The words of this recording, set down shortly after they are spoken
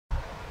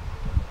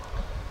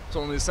It's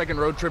only the second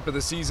road trip of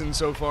the season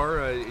so far.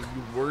 Are you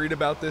worried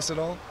about this at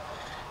all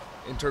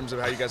in terms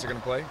of how you guys are going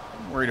to play?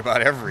 I'm worried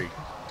about every.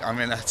 I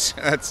mean,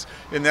 isn't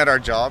that our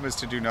job, is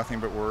to do nothing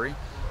but worry.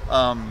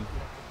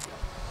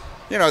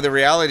 You know, the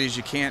reality is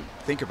you can't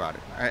think about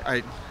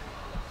it.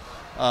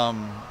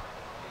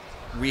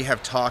 We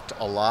have talked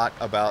a lot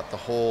about the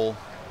whole,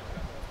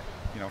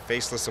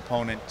 faceless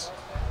opponent,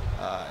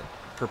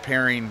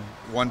 preparing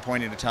 1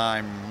 point at a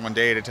time, 1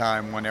 day at a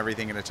time, one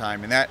everything at a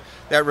time, and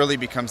that really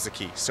becomes the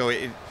key. So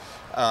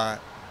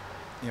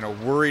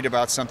worried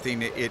about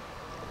something, it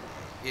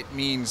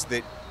means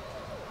that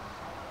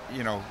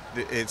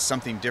it's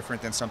something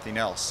different than something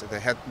else.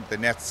 The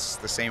net's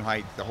the same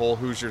height, the whole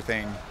Hoosier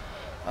thing.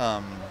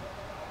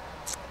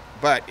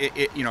 But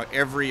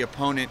every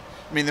opponent.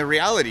 I mean, the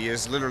reality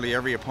is literally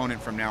every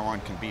opponent from now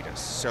on can beat us.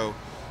 So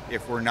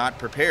if we're not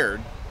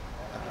prepared,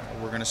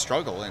 we're going to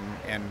struggle,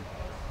 and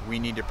we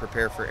need to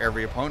prepare for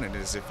every opponent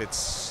as if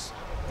it's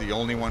the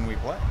only one we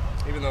play.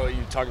 Even though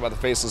you talk about the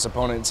faceless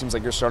opponent, it seems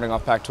like you're starting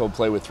off Pac-12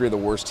 play with 3 of the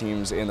worst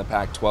teams in the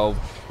Pac-12.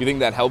 You think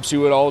that helps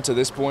you at all to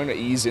this point,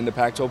 ease into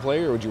Pac-12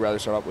 play, or would you rather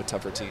start off with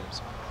tougher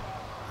teams?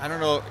 I don't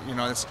know.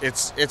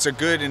 It's a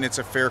good and it's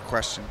a fair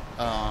question.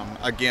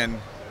 Again,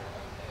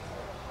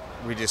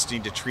 we just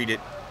need to treat it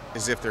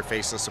as if they're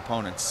faceless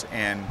opponents,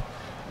 and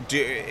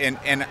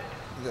the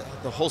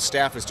whole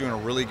staff is doing a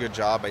really good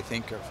job, I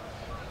think, of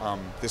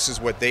this is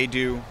what they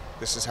do,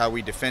 this is how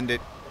we defend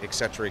it, et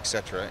cetera,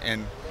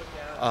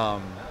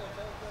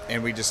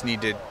 and we just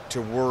need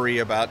to worry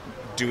about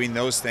doing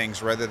those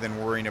things rather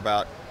than worrying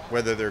about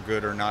whether they're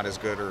good or not as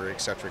good, or et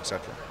cetera, et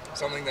cetera.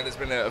 Something that has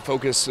been a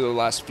focus of the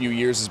last few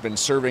years has been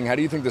serving. How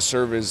do you think the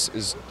serve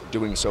is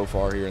doing so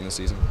far here in the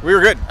season? We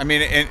were good. I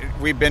mean, and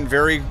we've been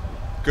very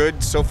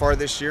good so far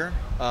this year.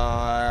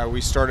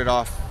 We started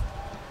off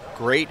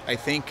great, I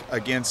think,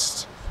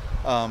 against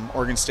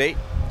Oregon State,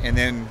 and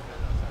then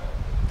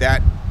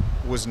that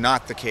was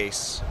not the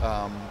case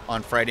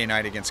on Friday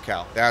night against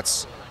Cal.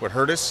 That's what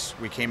hurt us.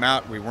 We came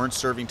out, we weren't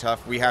serving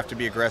tough. We have to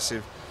be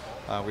aggressive.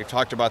 We've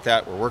talked about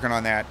that. We're working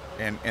on that,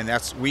 and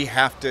that's we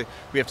have to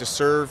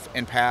serve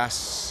and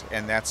pass,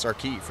 and that's our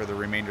key for the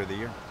remainder of the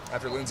year.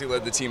 After Lindsay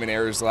led the team in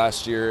errors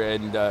last year,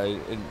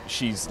 and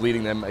she's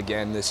leading them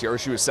again this year, or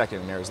she was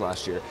second in errors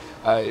last year,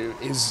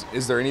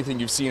 is there anything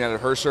you've seen out of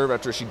her serve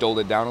after she doled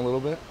it down a little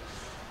bit?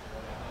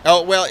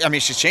 Oh, well, I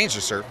mean, she's changed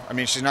her serve. I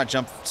mean, she's not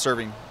jump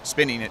serving,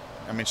 spinning it.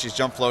 I mean, she's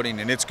jump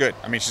floating, and it's good.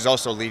 I mean, she's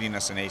also leading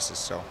us in aces,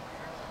 so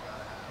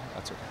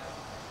that's okay.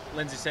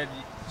 Lindsay said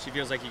she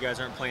feels like you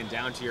guys aren't playing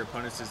down to your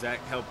opponents. Does that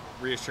help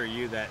reassure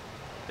you that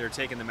they're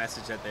taking the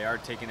message that they are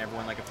taking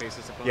everyone like a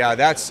faceless opponent? Yeah,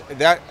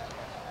 that.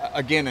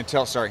 Again, up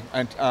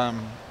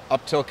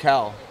till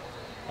Cal,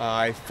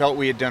 I felt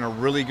we had done a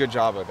really good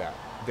job of that.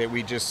 That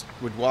we just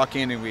would walk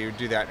in and we would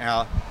do that.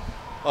 Now,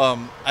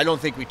 I don't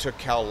think we took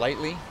Cal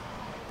lightly,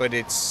 but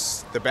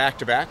it's the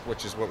back-to-back,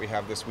 which is what we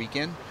have this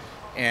weekend,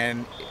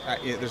 and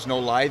there's no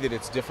lie that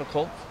it's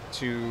difficult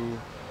to,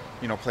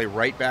 play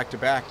right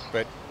back-to-back.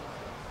 But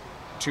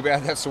too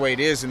bad that's the way it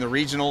is in the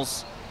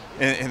regionals.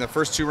 In the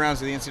first 2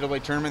 rounds of the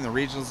NCAA tournament, the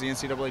regionals, the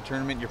NCAA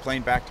tournament, you're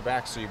playing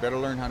back-to-back, so you better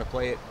learn how to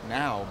play it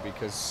now,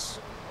 because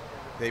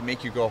they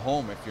make you go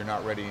home if you're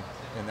not ready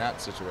in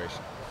that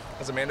situation.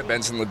 Has Amanda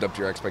Benson lived up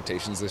to your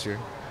expectations this year?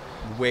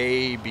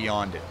 Way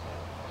beyond it.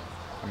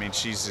 I mean,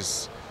 she's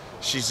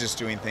just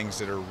doing things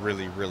that are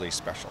really, really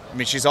special. I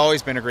mean, she's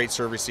always been a great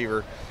serve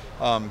receiver.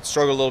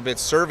 Struggled a little bit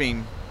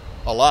serving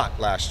a lot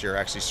last year,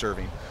 actually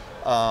serving.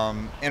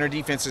 And her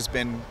defense has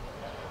been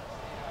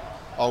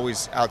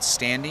always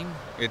outstanding.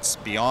 It's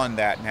beyond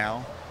that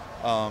now.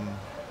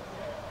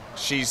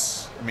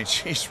 She's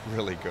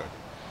really good.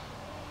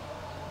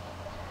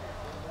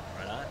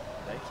 Right on.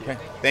 Thank you. Okay.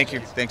 Thank you.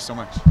 Thanks so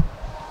much.